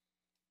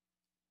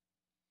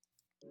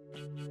And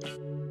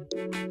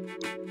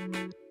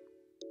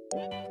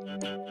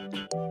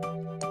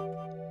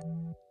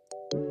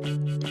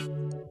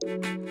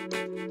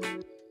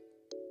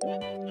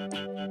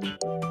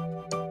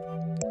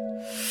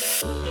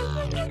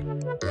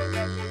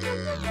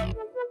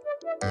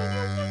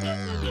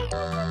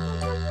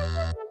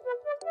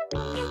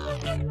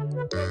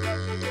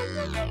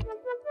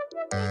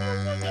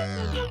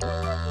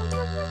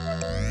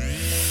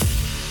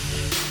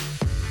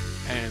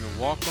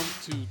welcome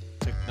to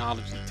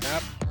Technology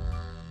Tap.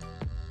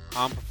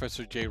 I'm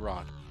Professor J.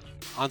 Rod.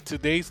 On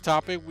today's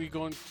topic, we're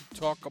going to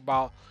talk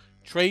about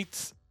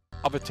traits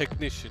of a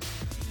technician.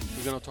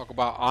 We're going to talk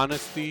about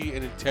honesty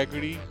and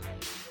integrity,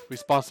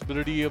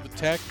 responsibility of a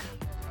tech,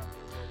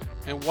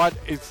 and what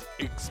is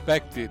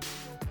expected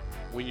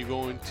when you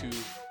go into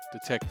the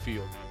tech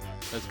field.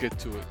 Let's get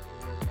to it.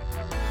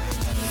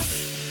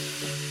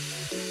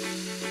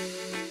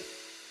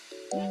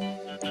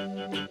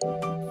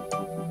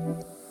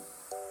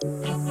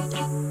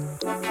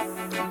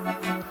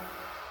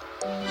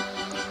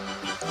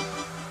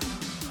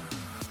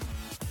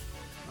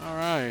 All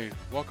right,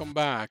 welcome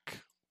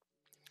back.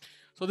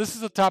 So this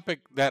is a topic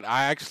that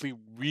I actually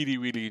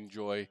really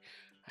enjoy,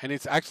 and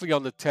it's actually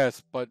on the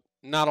test, but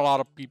not a lot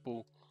of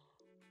people,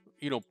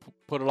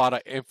 put a lot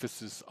of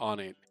emphasis on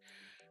it,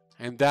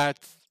 and that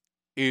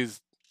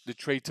is the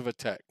traits of a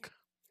tech.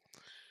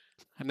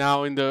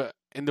 Now, in the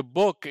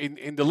book,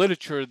 in the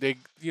literature, they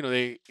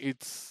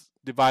it's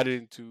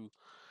divided into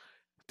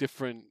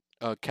different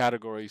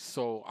categories.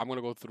 So I'm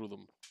gonna go through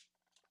them.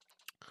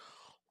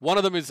 One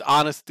of them is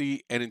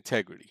honesty and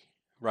integrity,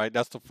 right?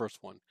 That's the first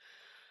one.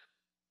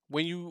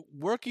 When you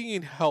working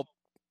in help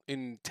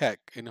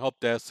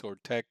desk or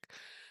tech,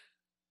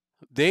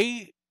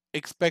 they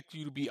expect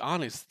you to be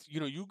honest.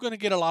 You're gonna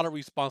get a lot of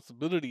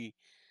responsibility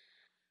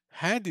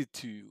handed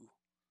to you,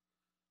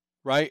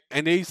 right?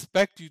 And they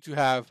expect you to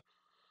have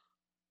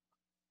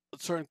a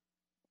certain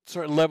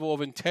level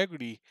of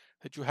integrity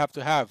that you have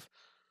to have,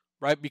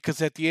 right?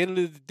 Because at the end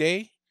of the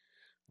day,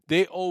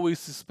 they always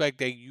suspect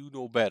that you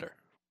know better,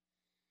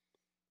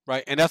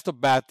 right? And that's the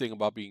bad thing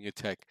about being a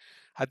tech.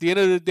 At the end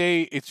of the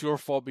day, it's your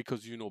fault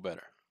because you know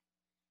better,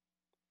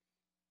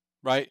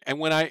 right? And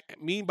when I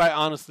mean by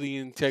honesty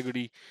and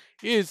integrity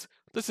is,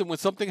 listen, when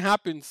something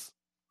happens,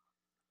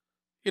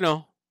 you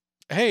know,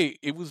 hey,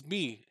 it was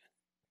me.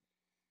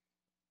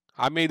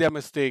 I made that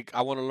mistake.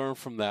 I want to learn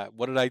from that.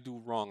 What did I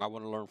do wrong? I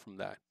want to learn from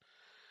that.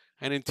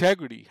 And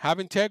integrity, have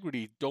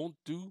integrity. Don't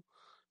do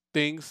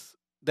things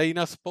that you're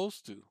not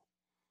supposed to.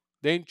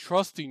 They're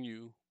entrusting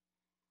you,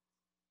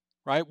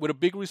 right, with a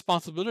big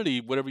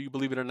responsibility, whatever you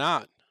believe it or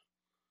not.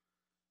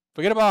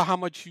 Forget about how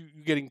much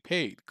you're getting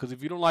paid, because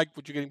if you don't like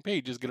what you're getting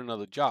paid, just get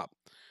another job,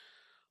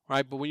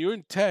 right? But when you're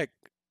in tech,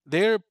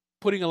 they're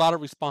putting a lot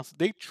of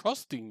responsibility. They're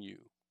trusting you.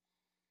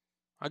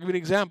 I'll give you an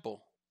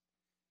example.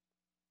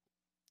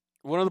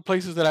 One of the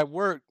places that I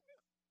worked,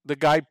 the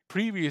guy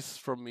previous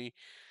from me,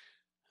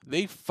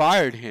 they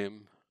fired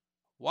him.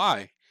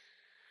 Why?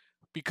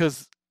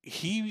 Because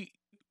he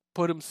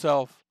put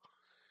himself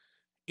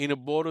in a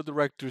board of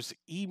directors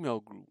email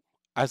group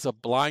as a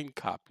blind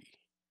copy,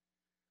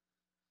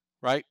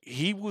 right?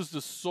 He was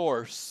the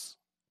source,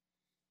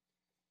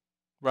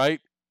 right?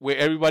 Where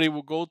everybody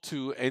will go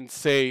to and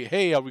say,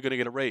 hey, are we going to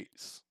get a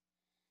raise?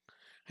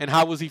 And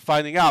how was he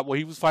finding out? Well,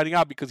 he was finding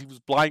out because he was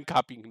blind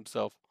copying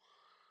himself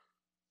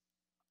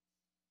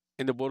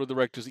in the board of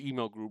directors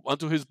email group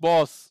until his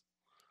boss,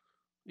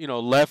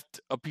 left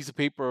a piece of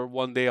paper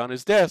one day on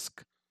his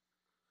desk.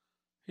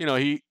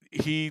 He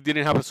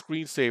didn't have a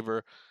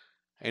screensaver,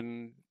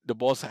 and the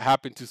boss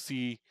happened to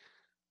see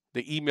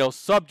the email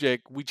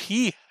subject, which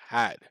he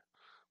had,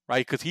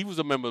 right? Because he was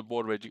a member of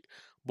the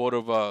board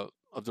of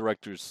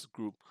directors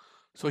group,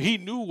 so he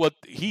knew what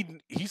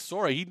he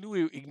saw it. He knew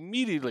it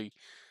immediately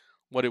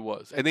what it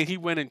was, and then he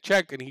went and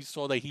checked, and he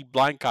saw that he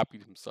blind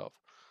copied himself.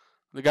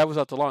 The guy was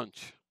out to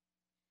lunch.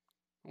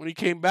 When he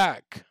came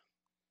back,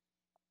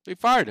 they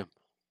fired him.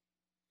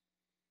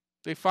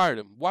 They fired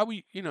him.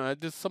 Why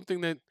there's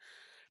something that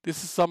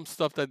this is some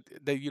stuff that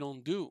you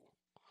don't do,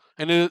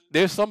 and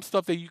there's some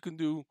stuff that you can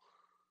do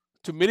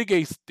to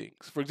mitigate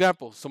things. For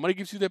example, somebody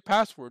gives you their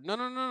password.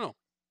 No.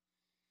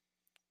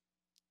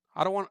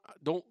 I don't want.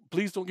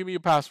 Please don't give me your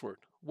password.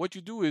 What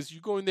you do is you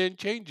go in there and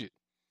change it,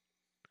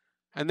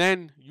 and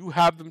then you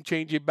have them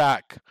change it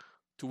back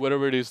to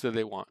whatever it is that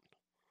they want.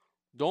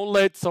 Don't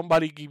let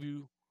somebody give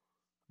you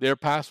their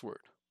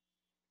password,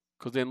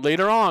 because then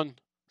later on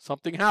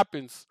something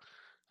happens,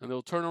 and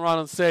they'll turn around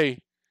and say,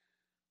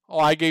 "Oh,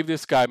 I gave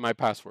this guy my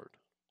password,"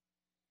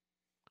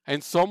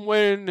 and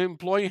somewhere in the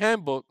employee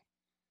handbook,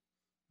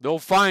 they'll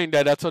find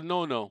that that's a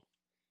no-no,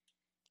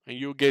 and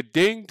you'll get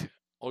dinged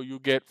or you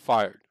get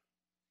fired.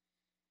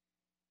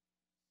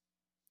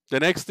 The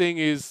next thing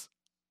is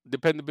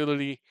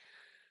dependability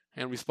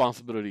and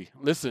responsibility.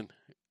 Listen,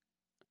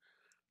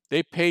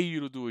 they pay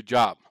you to do a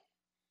job.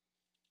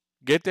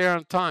 Get there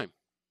on time,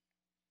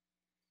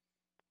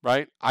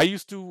 right? I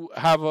used to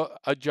have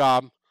a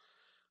job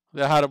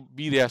that had to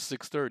be there at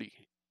 6:30,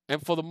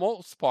 and for the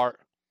most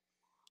part,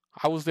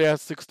 I was there at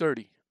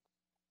 6:30.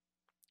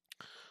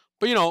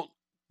 But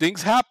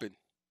things happen,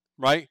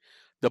 right?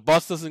 The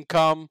bus doesn't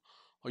come,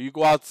 or you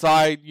go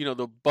outside.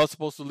 The bus is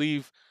supposed to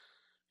leave,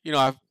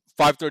 at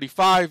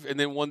 5:35, and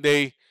then one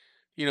day,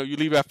 you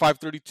leave at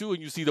 5:32,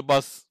 and you see the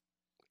bus,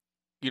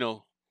 you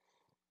know,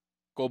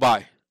 go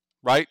by,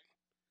 right?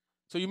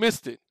 So you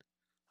missed it.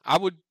 I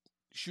would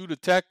shoot a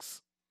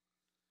text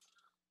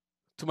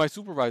to my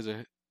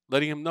supervisor,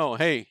 letting him know,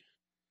 hey,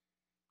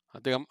 I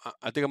think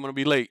I'm gonna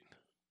be late.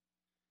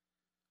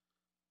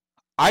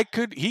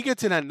 He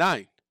gets in at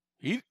 9.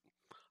 He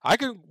I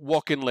could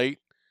walk in late,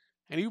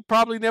 and you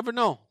probably never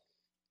know.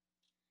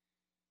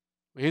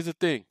 But here's the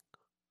thing: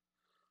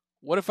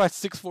 what if at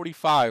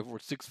 6:45 or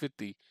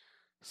 6:50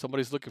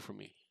 somebody's looking for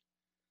me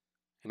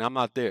and I'm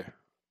not there,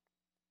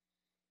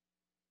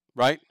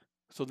 right?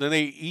 So then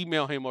they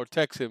email him or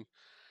text him,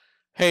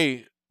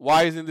 "Hey,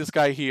 why isn't this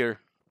guy here?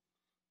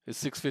 It's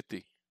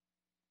 6:50."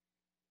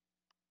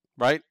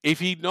 Right? If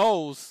he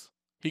knows,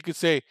 he could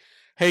say,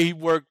 "Hey, he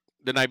worked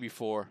the night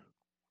before,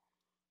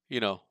 you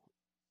know,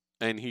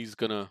 and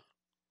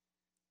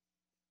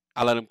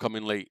I let him come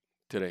in late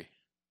today."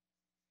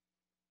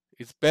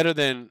 It's better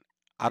than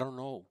I don't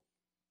know,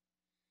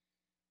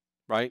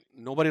 right?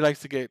 Nobody likes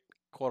to get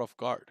caught off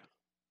guard.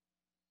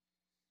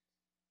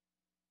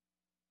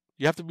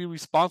 You have to be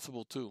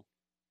responsible too.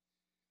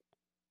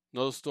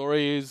 Another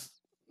story is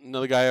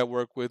another guy I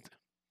work with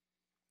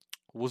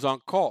was on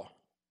call,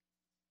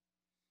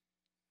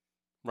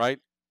 right?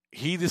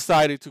 He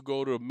decided to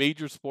go to a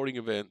major sporting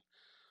event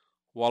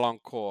while on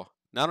call.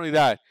 Not only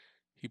that,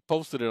 he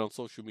posted it on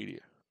social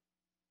media,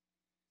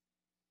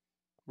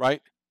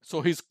 right?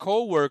 So his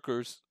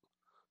coworkers,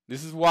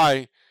 this is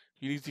why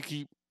you need to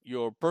keep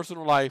your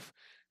personal life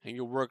and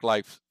your work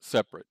life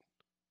separate.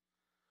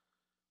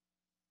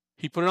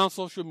 He put it on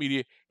social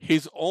media.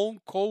 His own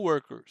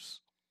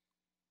coworkers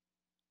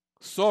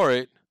saw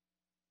it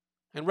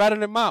and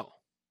ratted him out.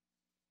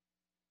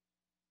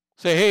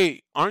 Say,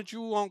 hey, aren't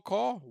you on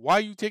call? Why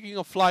are you taking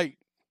a flight?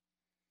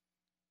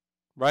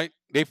 Right?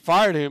 They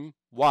fired him.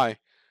 Why?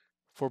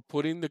 For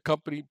putting the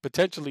company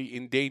potentially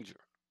in danger.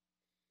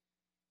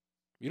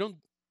 You don't.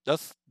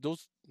 That's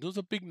those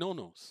are big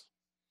no-nos.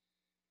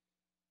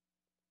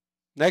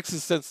 Next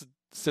is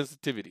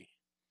sensitivity,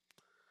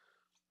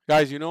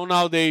 guys.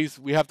 Nowadays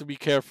we have to be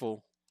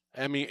careful.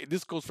 I mean,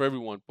 this goes for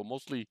everyone, but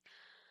mostly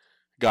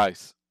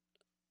guys.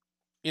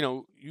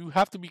 You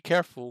have to be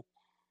careful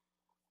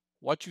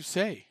what you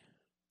say.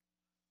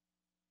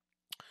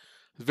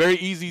 It's very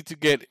easy to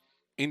get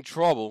in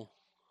trouble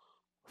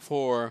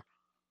for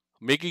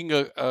making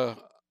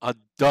a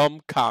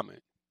dumb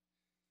comment.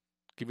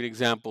 Give you an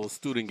example. A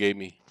student gave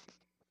me.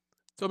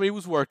 So he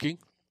was working,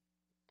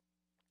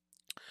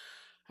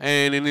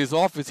 and in his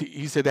office,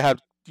 he said they had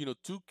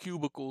two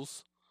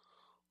cubicles,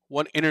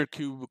 one inner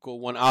cubicle,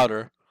 one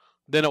outer,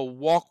 then a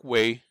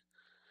walkway,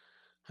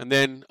 and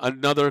then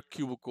another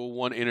cubicle,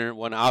 one inner,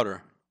 one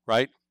outer,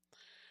 right?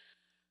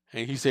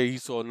 And he said he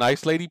saw a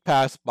nice lady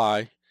pass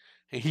by,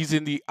 and he's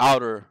in the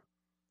outer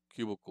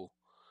cubicle.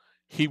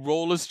 He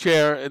rolled his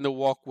chair in the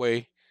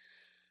walkway.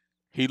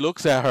 He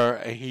looks at her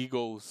and he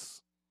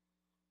goes,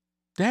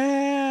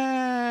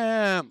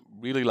 "Damn!"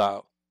 really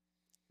loud.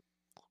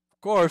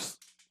 Of course,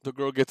 the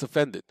girl gets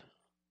offended.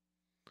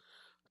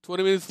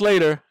 20 minutes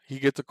later, he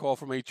gets a call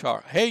from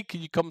HR. Hey,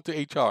 can you come to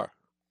HR?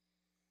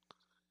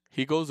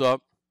 He goes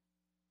up.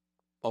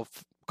 A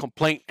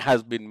complaint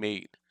has been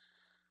made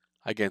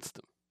against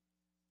him,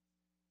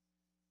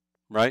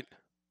 right?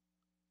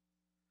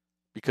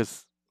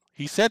 Because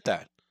he said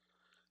that.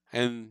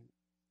 And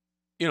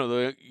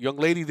the young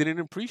lady didn't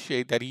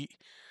appreciate that he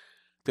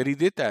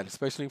did that,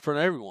 especially in front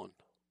of everyone.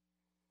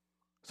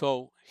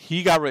 So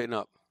he got written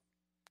up,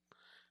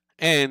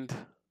 and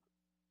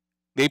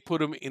they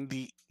put him in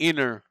the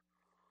inner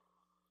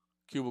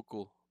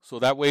cubicle, so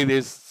that way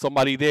there's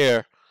somebody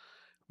there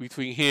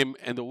between him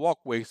and the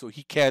walkway, so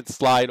he can't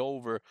slide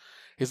over.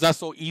 It's not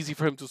so easy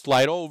for him to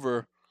slide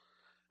over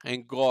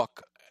and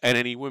gawk at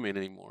any women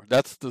anymore.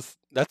 That's the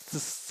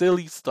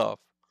silly stuff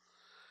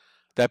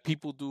that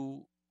people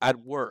do at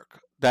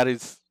work that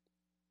is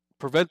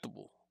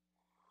preventable.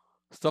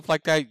 Stuff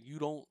like that you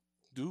don't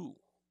do,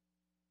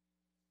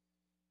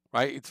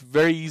 right? It's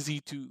very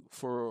easy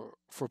for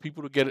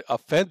people to get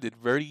offended.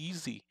 Very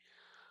easy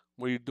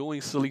when you're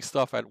doing silly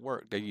stuff at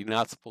work that you're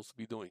not supposed to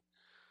be doing.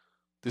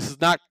 This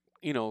is not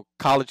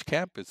college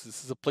campus.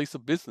 This is a place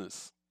of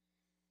business.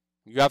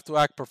 You have to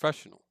act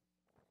professional.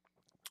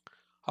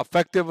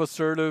 Effective,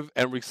 assertive,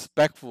 and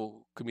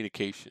respectful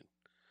communication.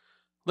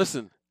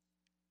 Listen,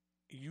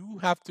 you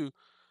have to.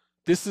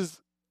 This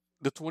is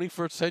the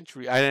 21st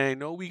century. I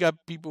know we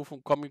got people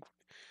from coming,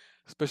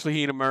 especially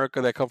here in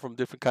America, that come from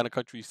different kind of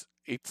countries.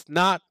 It's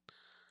not.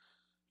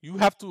 You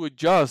have to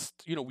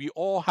adjust. We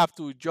all have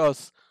to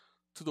adjust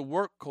to the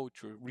work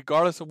culture,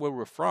 regardless of where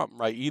we're from,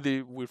 right?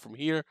 Either we're from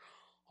here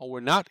or we're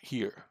not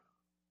here.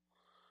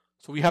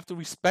 So we have to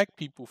respect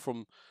people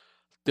from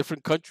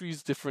different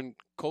countries, different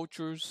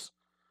cultures,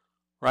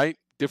 right?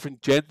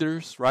 Different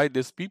genders, right?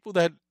 There's people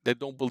that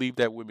don't believe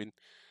that women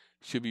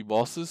should be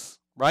bosses,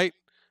 right?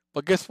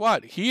 But guess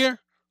what? Here,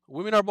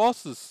 women are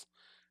bosses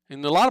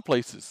in a lot of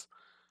places.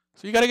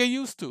 So you got to get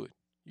used to it.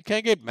 You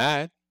can't get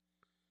mad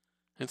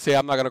and say,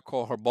 I'm not going to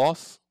call her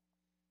boss.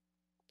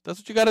 That's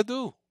what you got to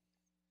do,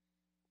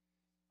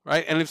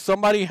 right? And if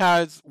somebody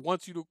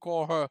wants you to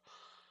call her,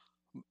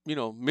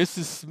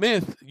 Mrs.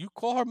 Smith, you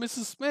call her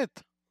Mrs.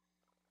 Smith.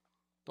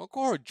 Don't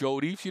call her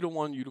Jody if she don't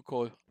want you to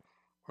call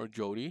her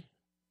Jody.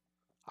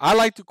 I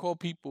like to call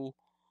people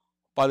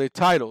by their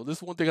title. This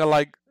is one thing I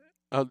like,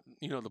 the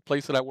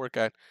place that I work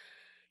at.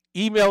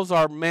 Emails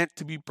are meant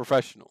to be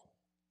professional.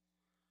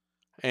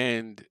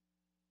 And,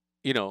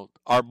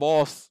 our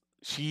boss,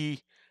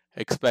 she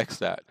expects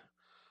that.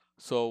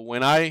 So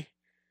when I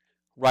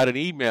write an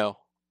email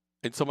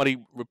and somebody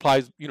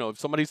replies, if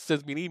somebody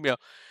sends me an email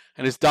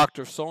and it's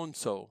Dr. So and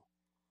so,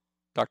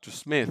 Dr.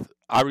 Smith,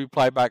 I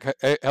reply back,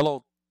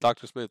 hello,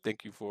 Dr. Smith,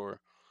 thank you for,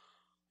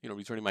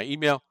 returning my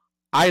email.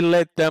 I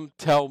let them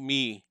tell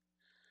me,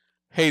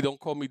 hey, don't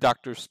call me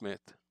Dr.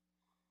 Smith.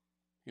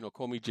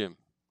 Call me Jim.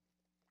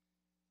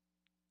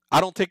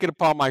 I don't take it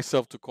upon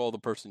myself to call the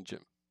person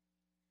Jim.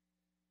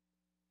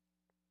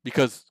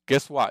 Because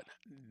guess what?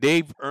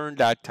 They've earned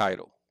that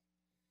title,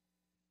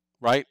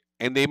 right?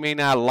 And they may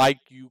not like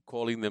you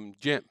calling them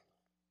Jim.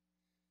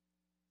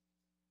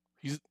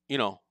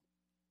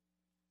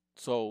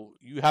 So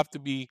you have to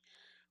be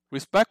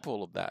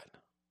respectful of that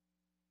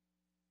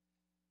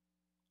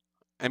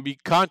and be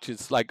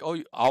conscious. Like,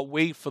 oh, I'll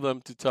wait for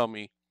them to tell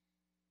me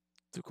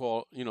to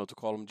call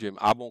him Jim.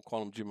 I won't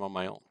call him Jim on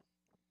my own.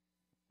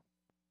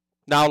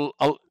 Now,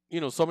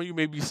 some of you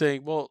may be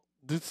saying, well,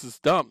 this is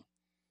dumb,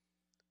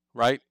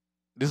 right?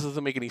 This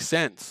doesn't make any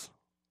sense.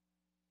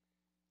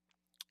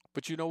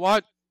 But you know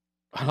what?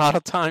 A lot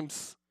of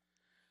times,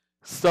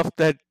 stuff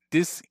that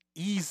this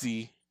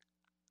easy,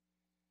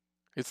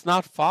 it's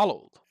not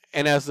followed.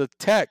 And as a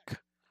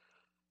tech,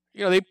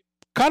 they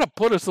kind of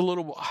put us a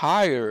little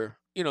higher.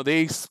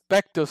 They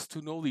expect us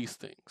to know these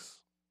things.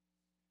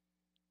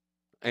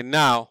 And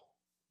now,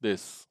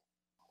 this.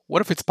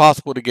 What if it's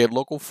possible to get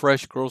local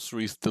fresh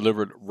groceries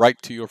delivered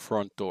right to your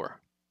front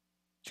door?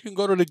 You can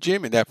go to the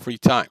gym in that free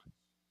time.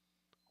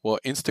 Well,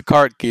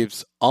 Instacart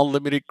gives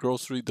unlimited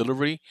grocery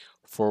delivery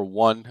for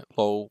one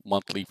low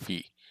monthly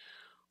fee.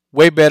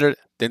 Way better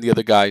than the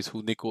other guys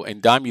who nickel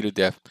and dime you to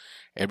death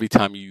every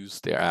time you use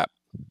their app.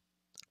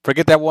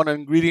 Forget that one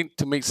ingredient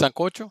to make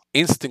sancocho?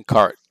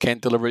 Instacart can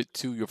deliver it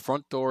to your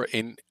front door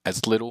in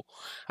as little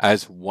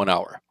as 1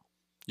 hour.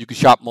 You can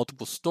shop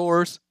multiple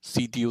stores,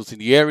 see deals in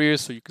the area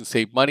so you can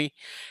save money,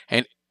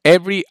 and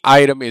every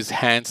item is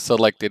hand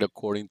selected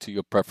according to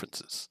your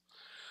preferences.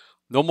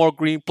 No more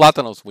green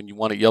plátanos when you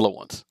wanted yellow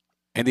ones.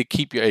 And they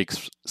keep your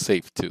eggs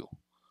safe too.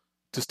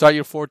 To start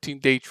your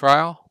 14-day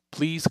trial,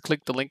 please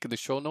click the link in the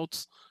show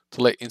notes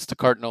to let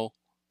Instacart know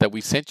that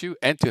we sent you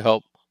and to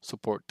help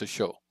support the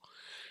show.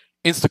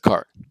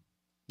 Instacart.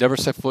 Never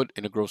set foot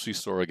in a grocery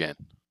store again.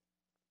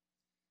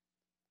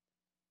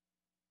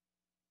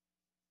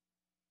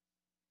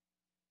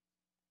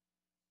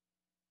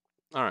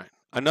 All right.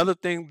 Another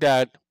thing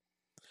that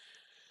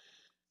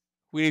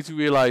we need to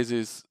realize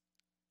is,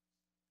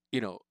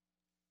 you know,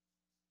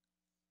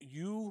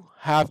 you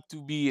have to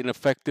be an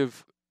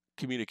effective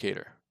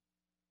communicator.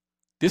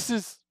 This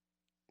is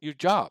your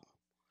job.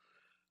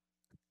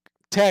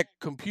 Tech,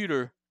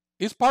 computer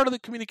is part of the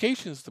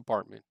communications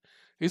department.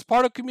 It's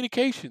part of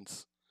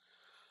communications.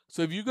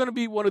 So if you're going to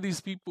be one of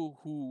these people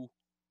who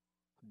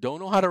don't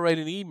know how to write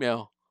an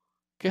email,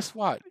 guess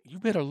what? You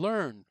better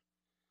learn.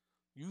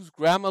 Use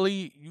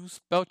Grammarly, use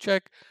spell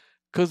check,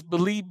 because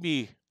believe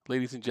me,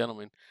 ladies and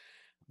gentlemen,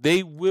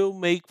 they will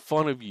make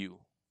fun of you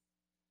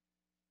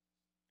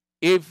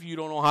if you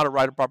don't know how to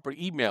write a proper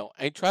email.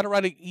 And try to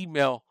write an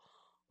email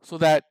so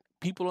that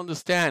people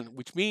understand,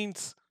 which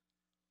means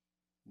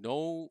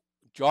no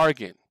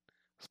jargon,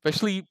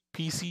 especially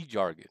PC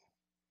jargon.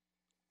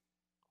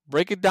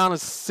 Break it down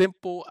as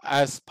simple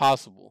as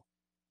possible.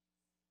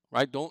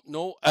 Right? Don't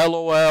no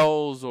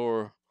LOLs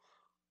or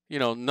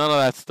none of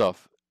that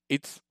stuff.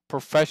 It's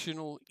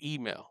professional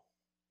email.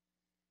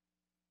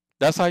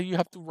 That's how you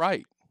have to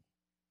write.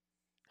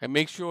 And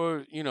make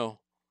sure,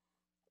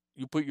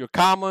 you put your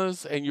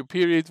commas and your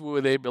periods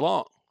where they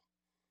belong.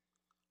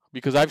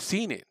 Because I've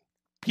seen it.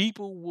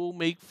 People will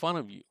make fun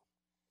of you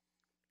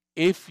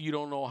if you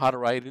don't know how to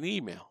write an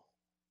email.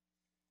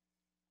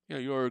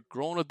 You're a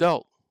grown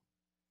adult.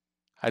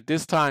 At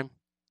this time,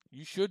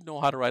 you should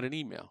know how to write an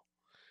email.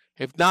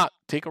 If not,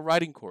 take a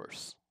writing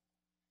course.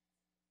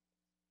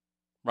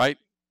 Right?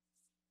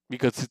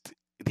 Because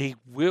they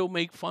will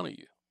make fun of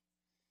you.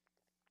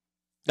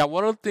 Now,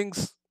 one of the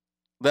things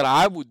that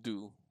I would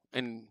do,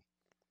 and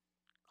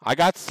I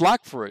got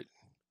slack for it,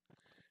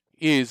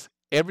 is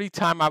every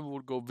time I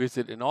would go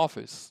visit an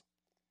office,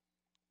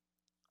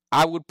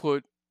 I would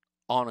put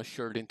on a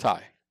shirt and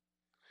tie.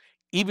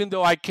 Even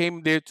though I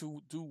came there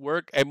to do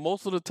work, and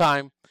most of the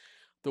time,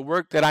 the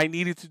work that I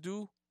needed to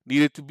do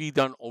needed to be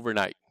done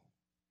overnight.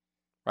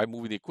 Right?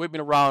 Moving the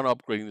equipment around,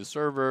 upgrading the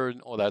server,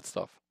 and all that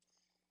stuff.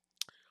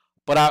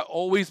 But I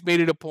always made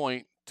it a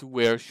point to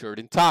wear a shirt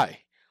and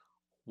tie.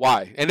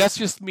 Why? And that's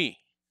just me.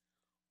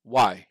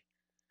 Why?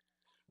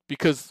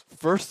 Because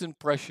first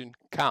impression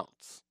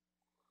counts,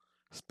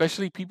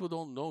 especially people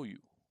don't know you,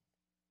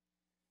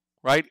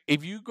 right?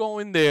 If you go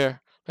in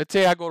there, let's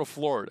say I go to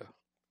Florida,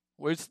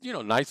 where it's,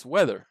 nice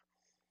weather,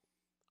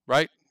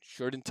 right?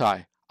 Shirt and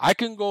tie. I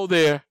can go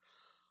there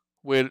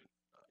with,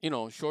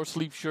 short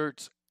sleeve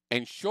shirts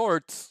and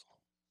shorts,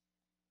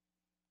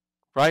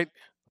 right?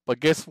 But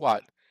guess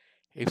what?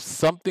 If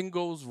something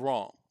goes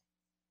wrong,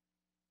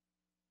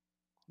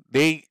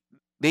 they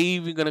they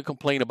even gonna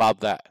complain about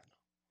that.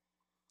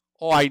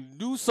 Oh, I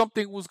knew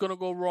something was gonna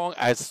go wrong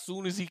as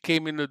soon as he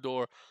came in the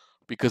door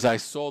because I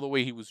saw the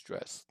way he was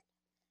dressed.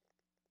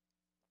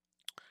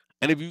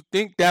 And if you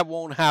think that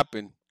won't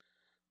happen,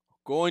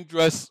 go and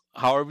dress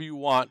however you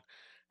want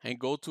and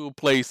go to a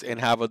place and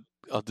have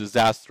a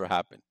disaster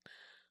happen.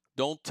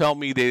 Don't tell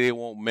me that they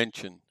won't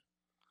mention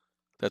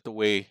that the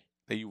way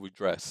that you were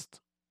dressed.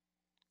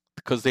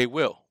 Because they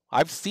will.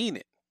 I've seen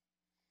it.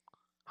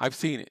 I've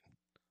seen it.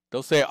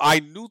 They'll say, I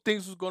knew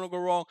things was gonna go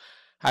wrong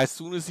as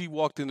soon as he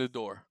walked in the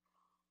door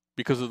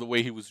because of the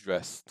way he was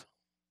dressed.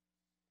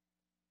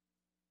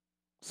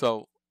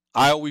 So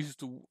I always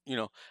used to,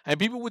 and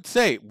people would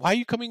say, why are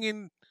you coming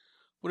in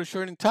with a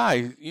shirt and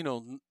tie?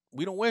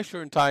 We don't wear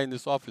shirt and tie in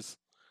this office.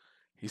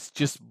 It's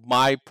just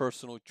my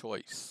personal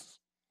choice,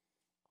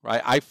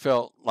 right? I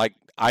felt like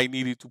I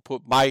needed to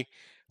put my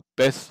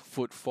best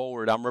foot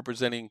forward. I'm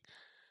representing,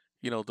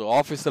 the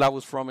office that I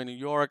was from in New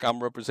York.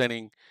 I'm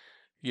representing,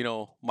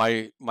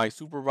 my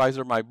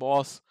supervisor, my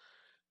boss,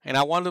 and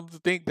I want them to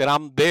think that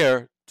I'm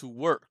there to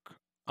work.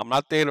 I'm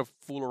not there to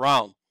fool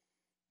around.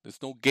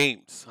 There's no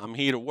games. I'm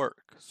here to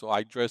work. So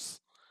I dress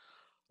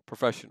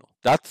professional.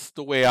 That's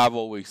the way I've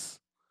always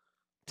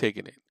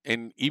taken it.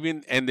 And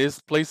even and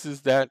this place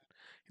that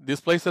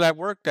I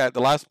worked at,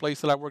 the last place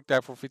that I worked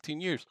at for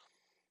 15 years,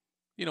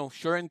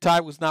 shirt and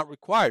tie was not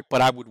required, but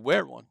I would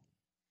wear one.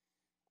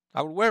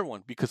 I would wear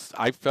one because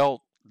I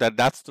felt that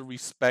that's the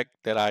respect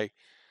that I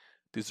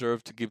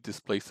deserve to give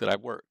this place that I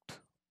worked.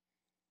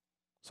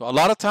 So a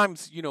lot of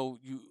times,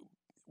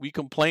 we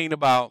complain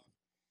about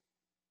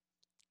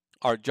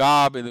our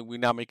job and then we're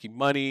not making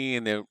money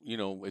and then,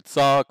 it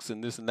sucks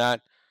and this and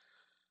that.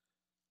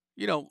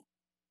 You know,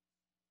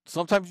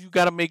 sometimes you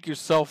got to make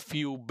yourself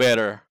feel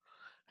better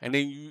and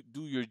then you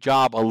do your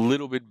job a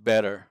little bit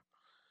better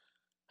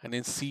and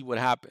then see what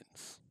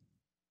happens.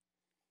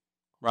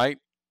 Right?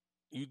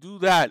 You do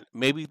that,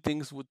 maybe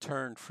things would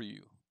turn for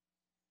you.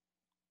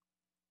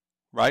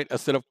 Right?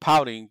 Instead of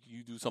pouting,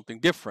 you do something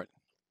different.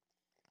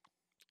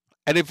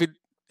 And if it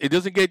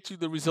doesn't get you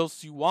the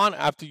results you want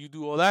after you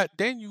do all that,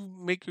 then you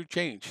make your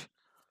change.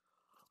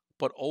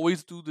 But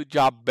always do the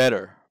job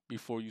better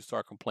before you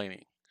start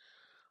complaining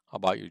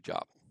about your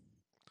job.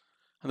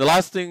 And the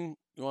last thing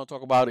you want to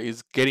talk about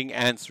is getting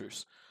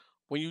answers.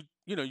 When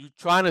you're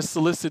trying to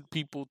solicit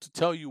people to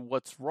tell you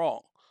what's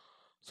wrong.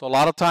 So a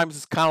lot of times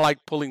it's kind of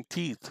like pulling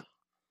teeth,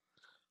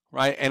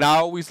 right? And I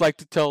always like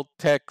to tell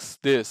techs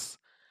this,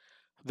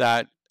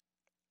 that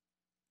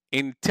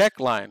in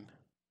Techline,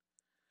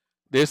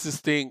 there's this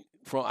thing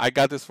I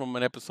got this from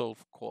an episode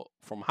called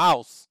from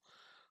House,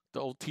 the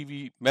old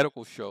TV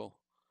medical show,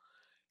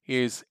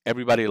 is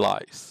everybody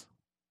lies.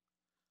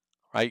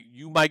 Right?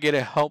 You might get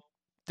a help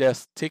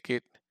desk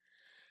ticket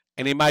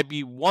and it might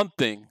be one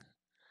thing,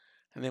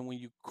 and then when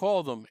you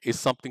call them, it's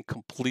something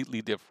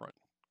completely different.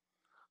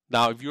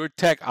 Now, if you're a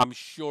tech, I'm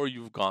sure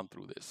you've gone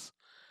through this.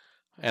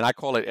 And I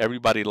call it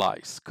everybody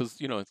lies. Because,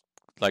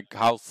 like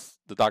how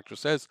the doctor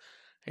says,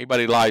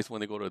 everybody lies when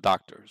they go to the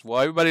doctors.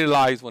 Well, everybody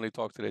lies when they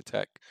talk to their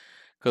tech.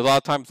 Because a lot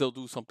of times they'll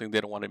do something they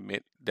don't want to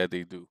admit that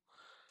they do.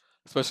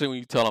 Especially when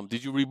you tell them,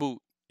 did you reboot?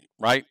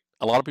 Right?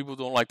 A lot of people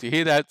don't like to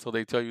hear that, so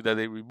they tell you that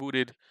they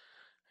rebooted.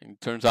 And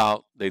it turns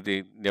out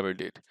they never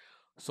did.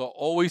 So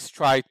always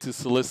try to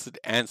solicit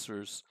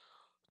answers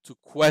to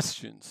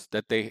questions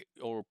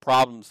or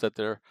problems that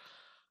they're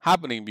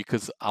happening,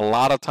 because a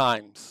lot of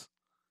times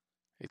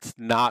it's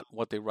not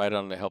what they write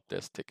on the help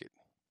desk ticket.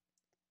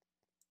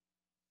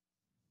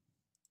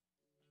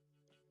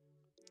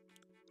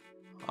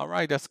 All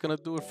right, that's going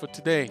to do it for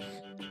today.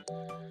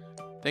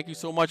 Thank you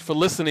so much for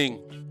listening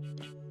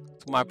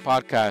to my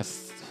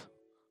podcast.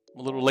 I'm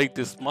a little late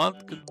this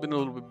month. Been a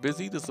little bit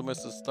busy. The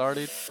semester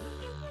started, so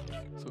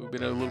we've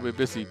been a little bit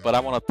busy. But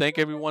I want to thank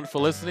everyone for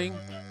listening,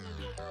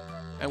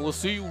 and we'll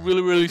see you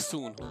really, really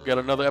soon. We'll get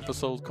another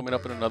episode coming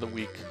up in another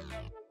week.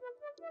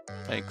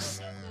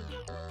 Thanks.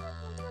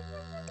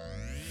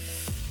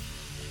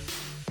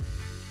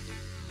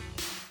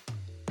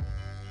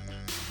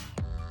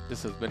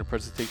 This has been a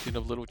presentation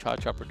of Little Cha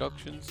Cha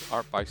Productions.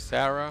 Art by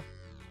Sarah.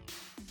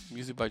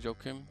 Music by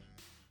Joakim.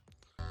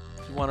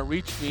 If you want to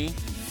reach me,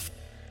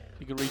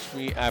 you can reach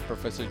me at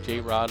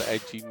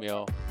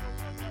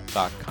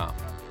professorjrod@gmail.com.